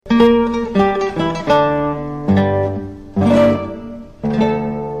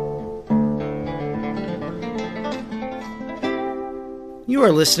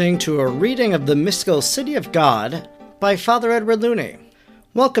are listening to a reading of the Mystical City of God by Father Edward Looney.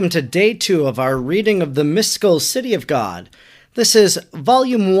 Welcome to Day 2 of our reading of the Mystical City of God. This is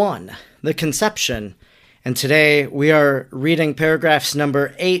Volume 1, The Conception, and today we are reading paragraphs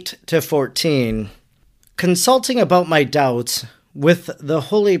number 8 to 14. Consulting about my doubts with the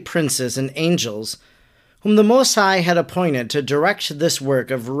holy princes and angels, whom the Most High had appointed to direct this work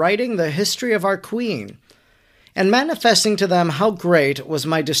of writing the history of our Queen, and manifesting to them how great was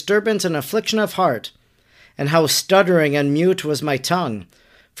my disturbance and affliction of heart, and how stuttering and mute was my tongue,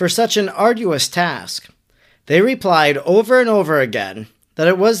 for such an arduous task, they replied over and over again that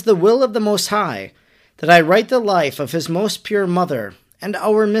it was the will of the Most High that I write the life of his most pure mother and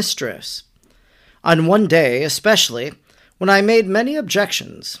our mistress. On one day, especially, when I made many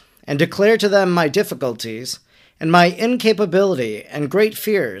objections, and declared to them my difficulties, and my incapability and great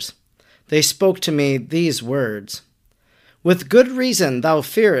fears, they spoke to me these words: With good reason thou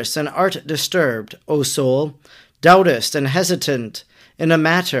fearest and art disturbed, O soul, doubtest and hesitant in a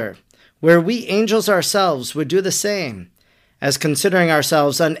matter where we angels ourselves would do the same, as considering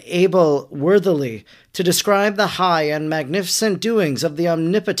ourselves unable worthily to describe the high and magnificent doings of the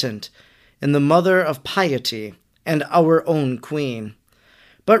Omnipotent in the Mother of Piety and our own Queen.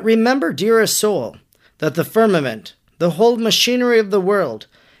 But remember, dearest soul, that the firmament, the whole machinery of the world,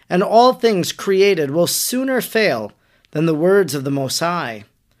 and all things created will sooner fail than the words of the Most High.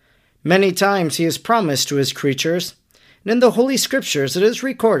 Many times he has promised to his creatures, and in the Holy Scriptures it is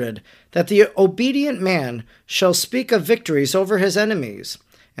recorded that the obedient man shall speak of victories over his enemies,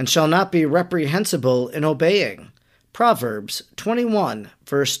 and shall not be reprehensible in obeying. Proverbs 21,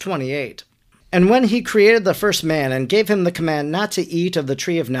 verse 28. And when he created the first man and gave him the command not to eat of the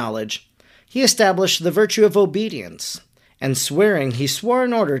tree of knowledge, he established the virtue of obedience, and swearing he swore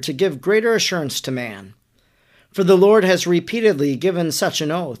in order to give greater assurance to man. For the Lord has repeatedly given such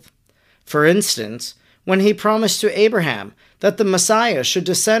an oath. For instance, when he promised to Abraham that the Messiah should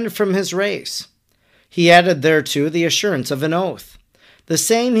descend from his race, he added thereto the assurance of an oath. The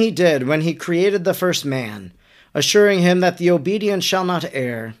same he did when he created the first man, assuring him that the obedient shall not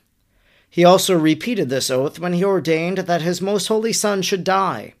err. He also repeated this oath when he ordained that his most holy Son should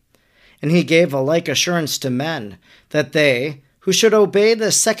die. And he gave a like assurance to men, that they, who should obey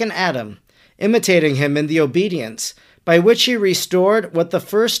the second Adam, imitating him in the obedience, by which he restored what the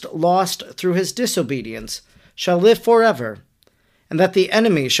first lost through his disobedience, shall live forever, and that the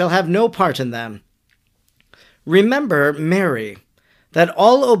enemy shall have no part in them. Remember, Mary, that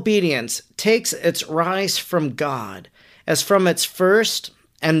all obedience takes its rise from God, as from its first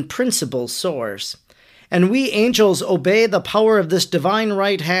and principal source, and we angels obey the power of this divine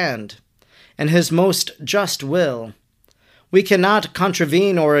right hand, and his most just will. We cannot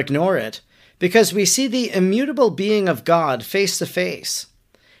contravene or ignore it, because we see the immutable being of God face to face,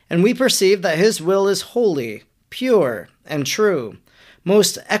 and we perceive that his will is holy, pure, and true,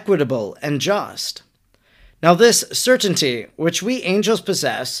 most equitable and just. Now this certainty, which we angels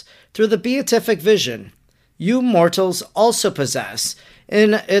possess through the beatific vision, you mortals also possess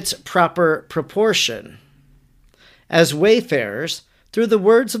in its proper proportion. As wayfarers, through the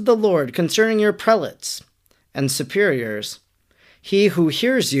words of the Lord concerning your prelates and superiors, he who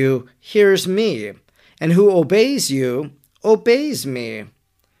hears you hears me, and who obeys you obeys me.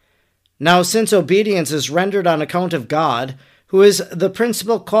 Now since obedience is rendered on account of God, who is the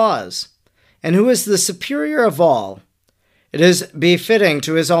principal cause, and who is the superior of all, it is befitting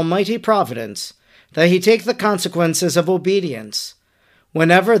to his almighty providence that he take the consequences of obedience,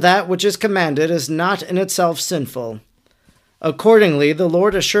 whenever that which is commanded is not in itself sinful. Accordingly, the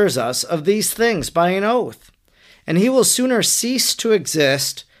Lord assures us of these things by an oath, and he will sooner cease to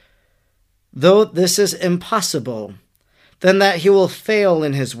exist, though this is impossible, than that he will fail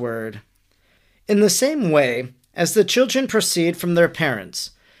in his word. In the same way as the children proceed from their parents,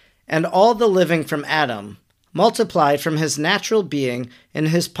 and all the living from Adam, multiplied from his natural being in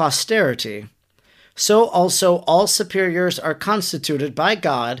his posterity, so also all superiors are constituted by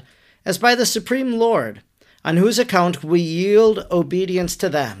God as by the Supreme Lord, on whose account we yield obedience to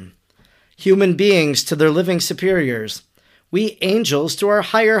them, human beings to their living superiors, we angels to our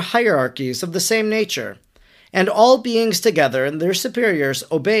higher hierarchies of the same nature, and all beings together and their superiors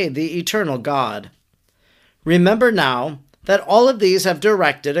obey the eternal God. Remember now that all of these have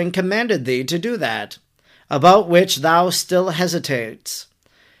directed and commanded thee to do that, about which thou still hesitates.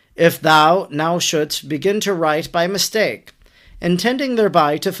 If thou now shouldst begin to write by mistake, intending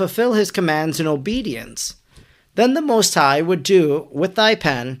thereby to fulfill his commands in obedience, then the Most High would do with thy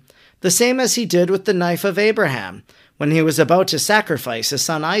pen the same as he did with the knife of Abraham when he was about to sacrifice his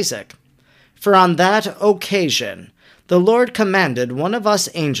son Isaac. For on that occasion the Lord commanded one of us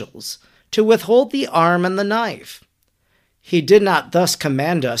angels to withhold the arm and the knife. He did not thus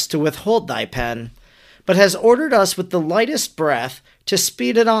command us to withhold thy pen, but has ordered us with the lightest breath to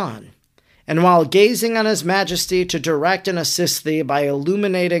speed it on, and while gazing on his majesty to direct and assist thee by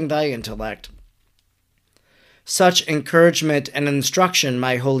illuminating thy intellect. Such encouragement and instruction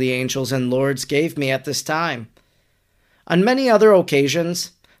my holy angels and lords gave me at this time. On many other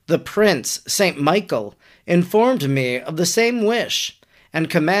occasions, the Prince, St. Michael, informed me of the same wish and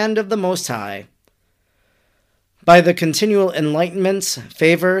command of the Most High. By the continual enlightenments,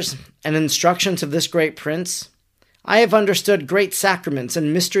 favors, and instructions of this great Prince, I have understood great sacraments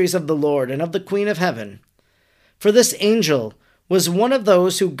and mysteries of the Lord and of the Queen of Heaven. For this angel was one of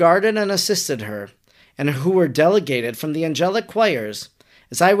those who guarded and assisted her, and who were delegated from the angelic choirs,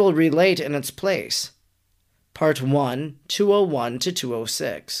 as I will relate in its place. Part 1, 201 to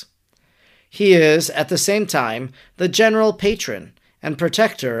 206. He is, at the same time, the general patron and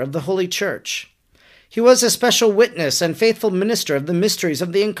protector of the Holy Church. He was a special witness and faithful minister of the mysteries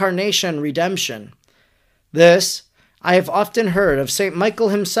of the Incarnation and Redemption. This I have often heard of St. Michael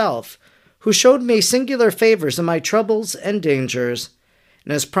himself, who showed me singular favors in my troubles and dangers,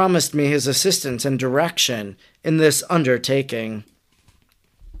 and has promised me his assistance and direction in this undertaking.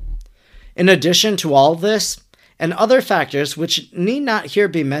 In addition to all this, and other factors which need not here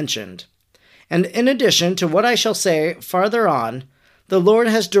be mentioned, and in addition to what I shall say farther on, the Lord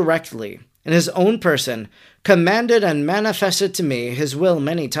has directly, in his own person, commanded and manifested to me his will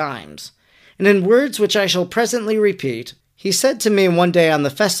many times, and in words which I shall presently repeat, he said to me one day on the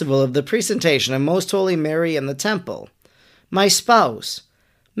festival of the presentation of Most Holy Mary in the temple, "My spouse,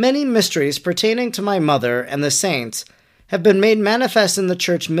 many mysteries pertaining to my mother and the saints have been made manifest in the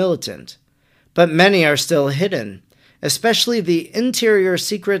church militant, but many are still hidden, especially the interior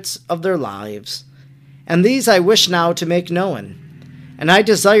secrets of their lives. And these I wish now to make known, and I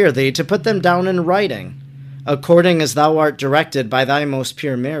desire thee to put them down in writing, according as thou art directed by thy most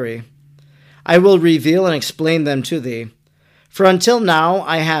pure Mary. I will reveal and explain them to thee. For until now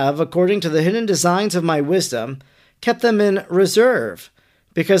I have, according to the hidden designs of my wisdom, kept them in reserve,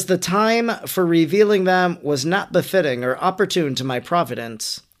 because the time for revealing them was not befitting or opportune to my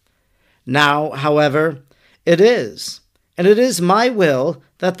providence. Now, however, it is, and it is my will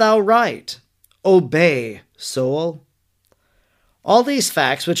that thou write. Obey, soul." All these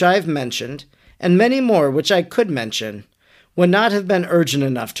facts which I have mentioned, and many more which I could mention, would not have been urgent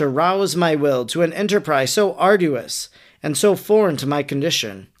enough to rouse my will to an enterprise so arduous and so foreign to my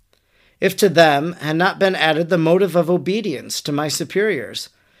condition, if to them had not been added the motive of obedience to my superiors,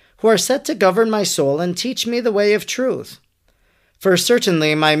 who are set to govern my soul and teach me the way of truth. For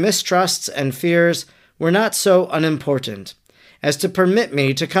certainly my mistrusts and fears were not so unimportant as to permit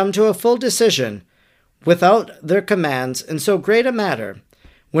me to come to a full decision without their commands in so great a matter,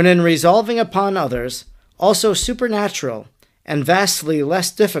 when in resolving upon others, also supernatural and vastly less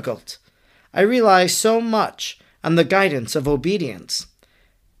difficult, I rely so much on the guidance of obedience.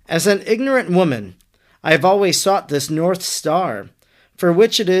 As an ignorant woman, I have always sought this North Star, for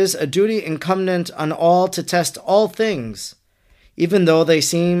which it is a duty incumbent on all to test all things, even though they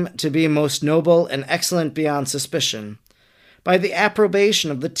seem to be most noble and excellent beyond suspicion, by the approbation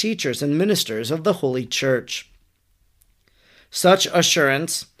of the teachers and ministers of the Holy Church. Such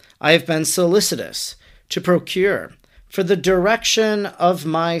assurance I have been solicitous to procure for the direction of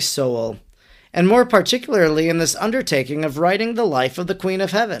my soul, and more particularly in this undertaking of writing the life of the Queen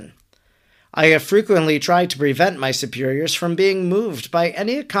of Heaven. I have frequently tried to prevent my superiors from being moved by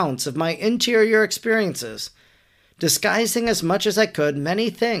any accounts of my interior experiences, disguising as much as I could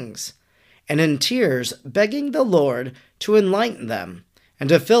many things, and in tears begging the Lord to enlighten them, and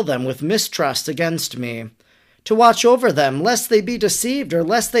to fill them with mistrust against me, to watch over them lest they be deceived, or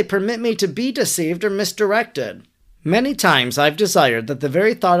lest they permit me to be deceived or misdirected. Many times I've desired that the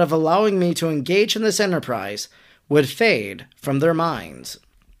very thought of allowing me to engage in this enterprise would fade from their minds.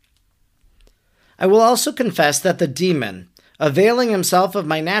 I will also confess that the demon, availing himself of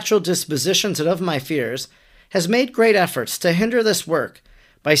my natural dispositions and of my fears, has made great efforts to hinder this work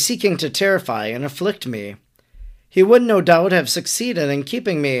by seeking to terrify and afflict me. He would no doubt have succeeded in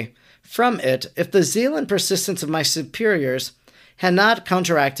keeping me from it if the zeal and persistence of my superiors had not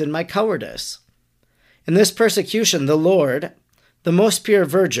counteracted my cowardice. In this persecution the Lord, the most pure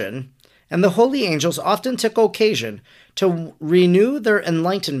Virgin, and the holy angels often took occasion to renew their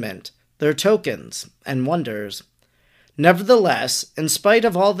enlightenment, their tokens, and wonders. Nevertheless, in spite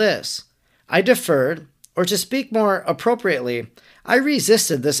of all this, I deferred, or to speak more appropriately, I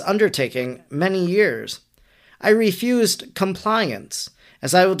resisted this undertaking many years. I refused compliance,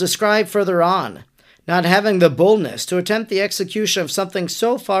 as I will describe further on, not having the boldness to attempt the execution of something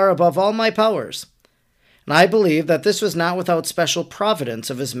so far above all my powers. And I believe that this was not without special providence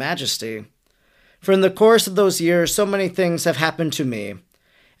of His Majesty. For in the course of those years so many things have happened to me,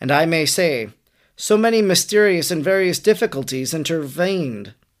 and I may say, so many mysterious and various difficulties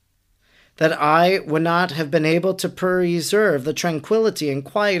intervened, that I would not have been able to preserve the tranquillity and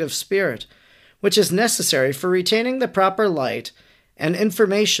quiet of spirit which is necessary for retaining the proper light and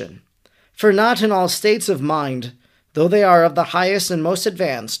information. For not in all states of mind, though they are of the highest and most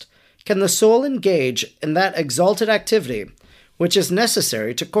advanced, can the soul engage in that exalted activity which is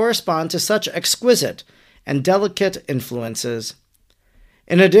necessary to correspond to such exquisite and delicate influences.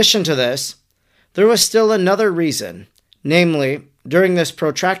 In addition to this, there was still another reason, namely, during this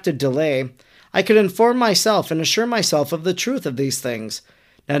protracted delay, I could inform myself and assure myself of the truth of these things,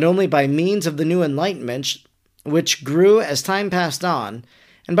 not only by means of the new enlightenment which grew as time passed on,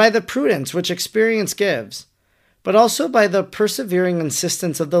 and by the prudence which experience gives, but also by the persevering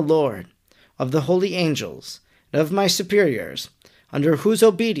insistence of the Lord, of the holy angels, and of my superiors, under whose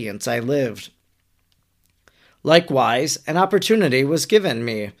obedience I lived. Likewise, an opportunity was given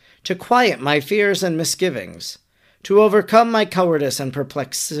me to quiet my fears and misgivings, to overcome my cowardice and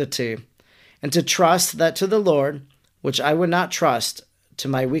perplexity, and to trust that to the Lord, which I would not trust to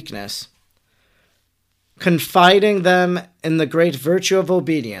my weakness. Confiding them in the great virtue of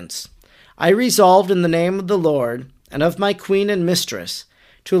obedience, I resolved in the name of the Lord and of my Queen and Mistress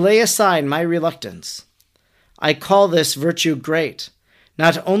to lay aside my reluctance. I call this virtue great,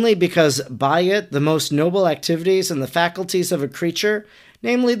 not only because by it the most noble activities and the faculties of a creature,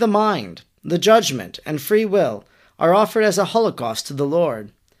 namely the mind, the judgment, and free will, are offered as a holocaust to the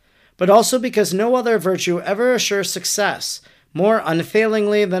Lord, but also because no other virtue ever assures success more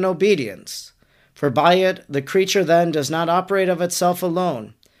unfailingly than obedience. For by it the creature then does not operate of itself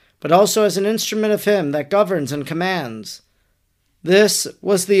alone, but also as an instrument of Him that governs and commands. This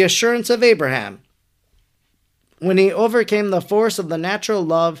was the assurance of Abraham when he overcame the force of the natural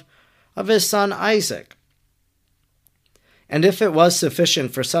love of his son Isaac. And if it was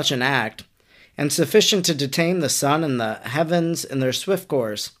sufficient for such an act, and sufficient to detain the sun and the heavens in their swift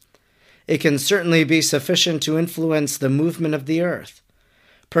course, it can certainly be sufficient to influence the movement of the earth.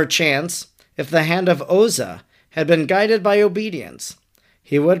 Perchance, if the hand of Uzzah had been guided by obedience,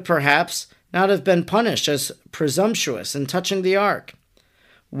 he would perhaps not have been punished as presumptuous in touching the ark.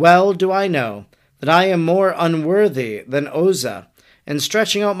 Well do I know that I am more unworthy than Uzzah in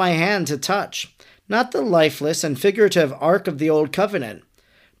stretching out my hand to touch, not the lifeless and figurative ark of the Old Covenant,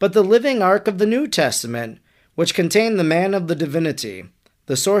 but the living ark of the New Testament, which contained the man of the divinity,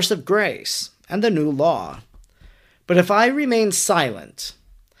 the source of grace, and the new law. But if I remain silent,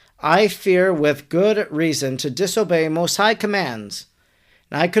 I fear with good reason to disobey most high commands,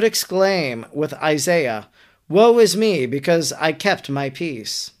 and I could exclaim with Isaiah, "Woe is me, because I kept my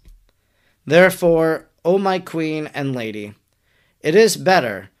peace." Therefore, O my Queen and Lady, it is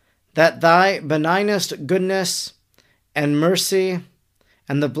better that thy benignest goodness and mercy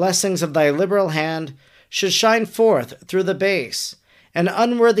and the blessings of thy liberal hand should shine forth through the base and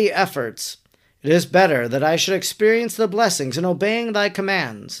unworthy efforts. It is better that I should experience the blessings in obeying thy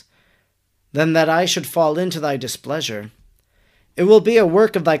commands than that I should fall into thy displeasure. It will be a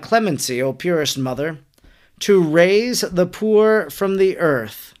work of thy clemency, O purest Mother, to raise the poor from the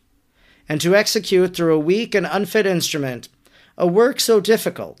earth, and to execute through a weak and unfit instrument a work so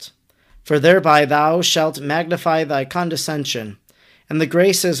difficult, for thereby thou shalt magnify thy condescension, and the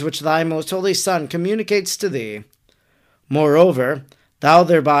graces which thy most holy Son communicates to thee. Moreover, thou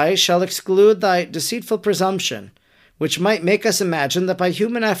thereby shalt exclude thy deceitful presumption, which might make us imagine that by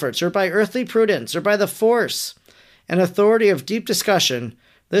human efforts, or by earthly prudence, or by the force and authority of deep discussion,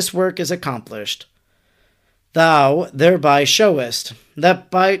 this work is accomplished. Thou thereby showest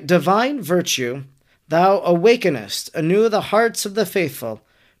that by divine virtue thou awakenest anew the hearts of the faithful,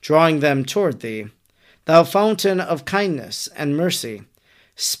 drawing them toward thee, thou fountain of kindness and mercy.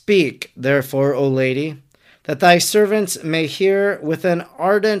 Speak, therefore, O Lady, that thy servants may hear with an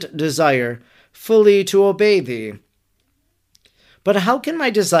ardent desire fully to obey thee. But how can my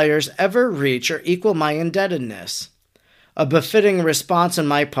desires ever reach or equal my indebtedness? A befitting response on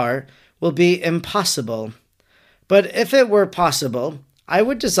my part will be impossible. But if it were possible, I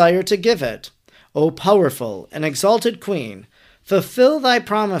would desire to give it. O powerful and exalted Queen, fulfill thy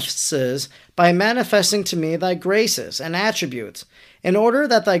promises by manifesting to me thy graces and attributes, in order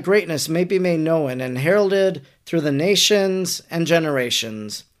that thy greatness may be made known and heralded through the nations and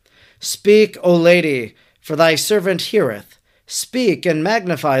generations. Speak, O Lady, for thy servant heareth. Speak and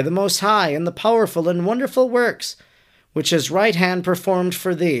magnify the Most High and the powerful and wonderful works which his right hand performed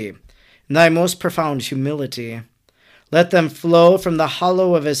for thee, in thy most profound humility. Let them flow from the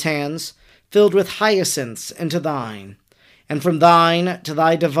hollow of his hands, filled with hyacinths, into thine, and from thine to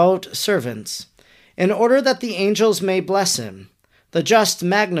thy devout servants, in order that the angels may bless him, the just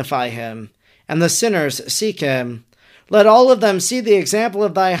magnify him, and the sinners seek him. Let all of them see the example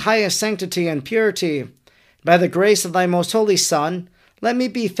of thy highest sanctity and purity. By the grace of thy most holy Son, let me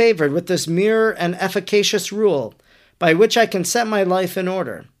be favored with this mirror and efficacious rule, by which I can set my life in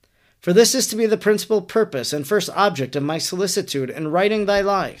order. For this is to be the principal purpose and first object of my solicitude in writing thy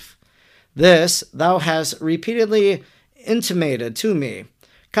life. This thou hast repeatedly intimated to me,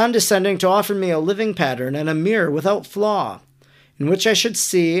 condescending to offer me a living pattern and a mirror without flaw, in which I should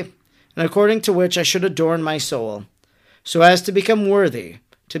see, and according to which I should adorn my soul, so as to become worthy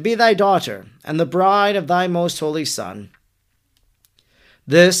to be thy daughter and the bride of thy most holy Son.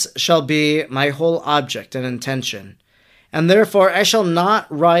 This shall be my whole object and intention, and therefore I shall not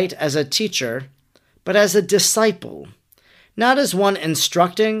write as a teacher, but as a disciple, not as one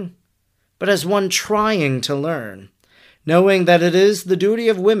instructing, but as one trying to learn, knowing that it is the duty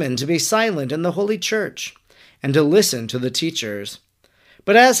of women to be silent in the Holy Church, and to listen to the teachers.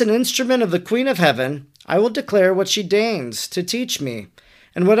 But as an instrument of the Queen of Heaven, I will declare what she deigns to teach me,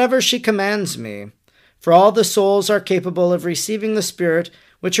 and whatever she commands me. For all the souls are capable of receiving the Spirit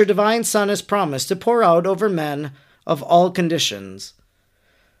which her divine Son has promised to pour out over men of all conditions.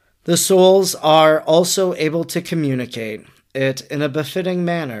 The souls are also able to communicate it in a befitting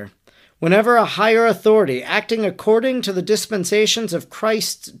manner, whenever a higher authority, acting according to the dispensations of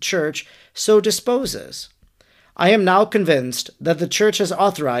Christ's Church, so disposes. I am now convinced that the Church has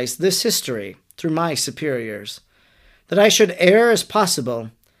authorized this history through my superiors, that I should err as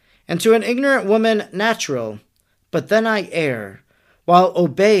possible, and to an ignorant woman natural, but then I err, while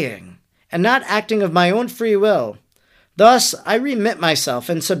obeying, and not acting of my own free will. Thus I remit myself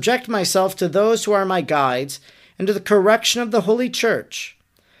and subject myself to those who are my guides, and to the correction of the Holy Church,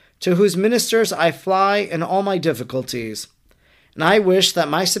 to whose ministers I fly in all my difficulties. And I wish that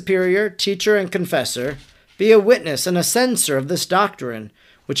my superior, teacher, and confessor be a witness and a censor of this doctrine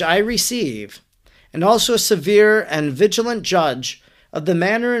which I receive, and also a severe and vigilant judge of the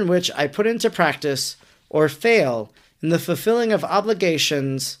manner in which I put into practice or fail in the fulfilling of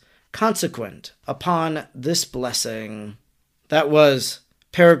obligations consequent upon this blessing. That was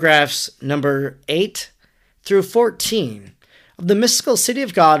paragraphs number 8 through 14 of the Mystical City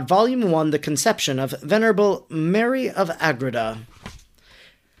of God, Volume 1, The Conception of Venerable Mary of Agreda.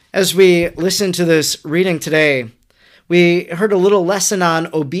 As we listen to this reading today, we heard a little lesson on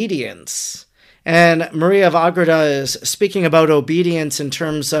obedience. And Maria of Agreda is speaking about obedience in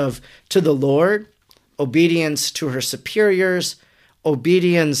terms of to the Lord, obedience to her superiors,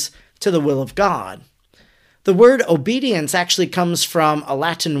 obedience to the will of God. The word obedience actually comes from a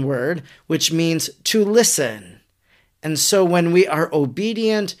Latin word which means to listen. And so when we are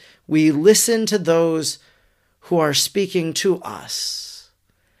obedient, we listen to those who are speaking to us.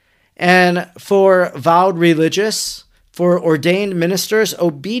 And for vowed religious, for ordained ministers,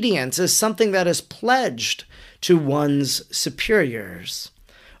 obedience is something that is pledged to one's superiors.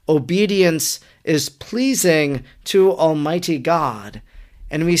 Obedience is pleasing to Almighty God.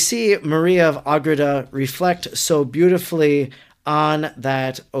 And we see Maria of Agreda reflect so beautifully on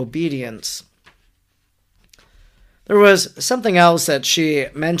that obedience. There was something else that she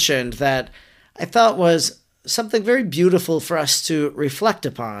mentioned that I thought was something very beautiful for us to reflect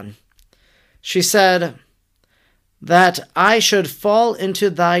upon. She said that I should fall into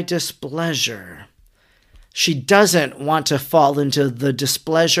thy displeasure. She doesn't want to fall into the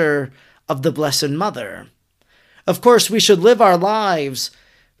displeasure of the Blessed Mother. Of course, we should live our lives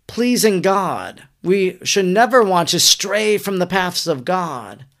pleasing God. We should never want to stray from the paths of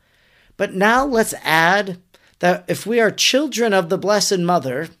God. But now let's add that if we are children of the Blessed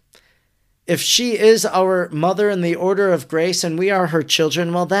Mother, if she is our mother in the order of grace and we are her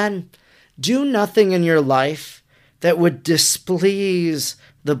children, well then, do nothing in your life that would displease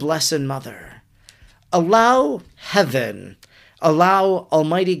the Blessed Mother. Allow heaven, allow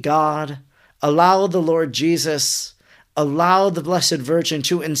Almighty God, allow the Lord Jesus, allow the Blessed Virgin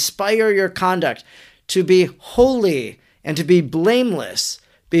to inspire your conduct, to be holy and to be blameless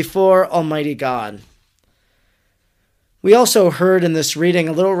before Almighty God. We also heard in this reading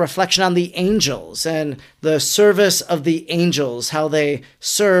a little reflection on the angels and the service of the angels, how they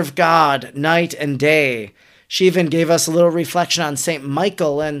serve God night and day. She even gave us a little reflection on St.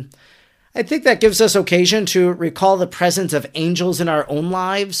 Michael, and I think that gives us occasion to recall the presence of angels in our own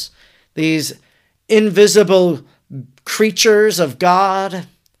lives, these invisible creatures of God,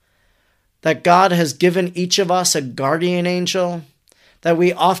 that God has given each of us a guardian angel, that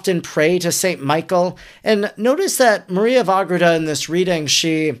we often pray to St. Michael. And notice that Maria of Agreda in this reading,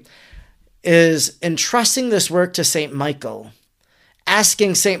 she is entrusting this work to St. Michael,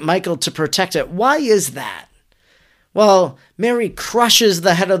 asking St. Michael to protect it. Why is that? Well, Mary crushes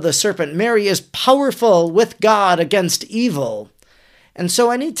the head of the serpent. Mary is powerful with God against evil. And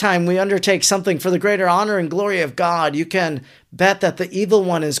so anytime we undertake something for the greater honor and glory of God, you can bet that the evil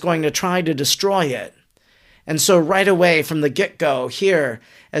one is going to try to destroy it. And so right away from the get-go here,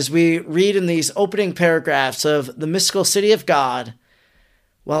 as we read in these opening paragraphs of the mystical city of God,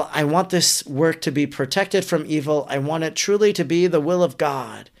 well, I want this work to be protected from evil. I want it truly to be the will of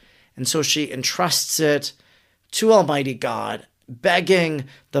God. And so she entrusts it to Almighty God, begging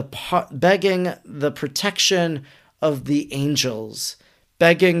the protection of the angels,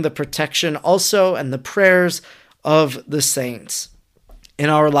 begging the protection also and the prayers of the saints. In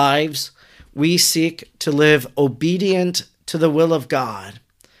our lives, we seek to live obedient to the will of God.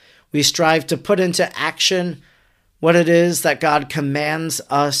 We strive to put into action what it is that God commands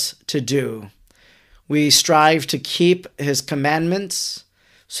us to do. We strive to keep His commandments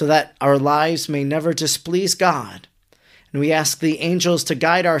so that our lives may never displease God. And we ask the angels to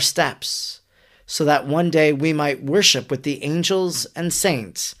guide our steps so that one day we might worship with the angels and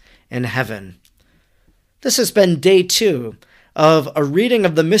saints in heaven. This has been day 2 of a reading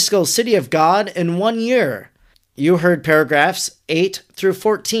of the mystical city of God in 1 year. You heard paragraphs 8 through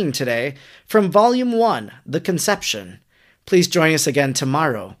 14 today from Volume 1, The Conception. Please join us again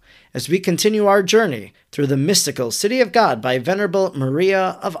tomorrow as we continue our journey through the mystical city of God by Venerable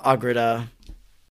Maria of Agreda.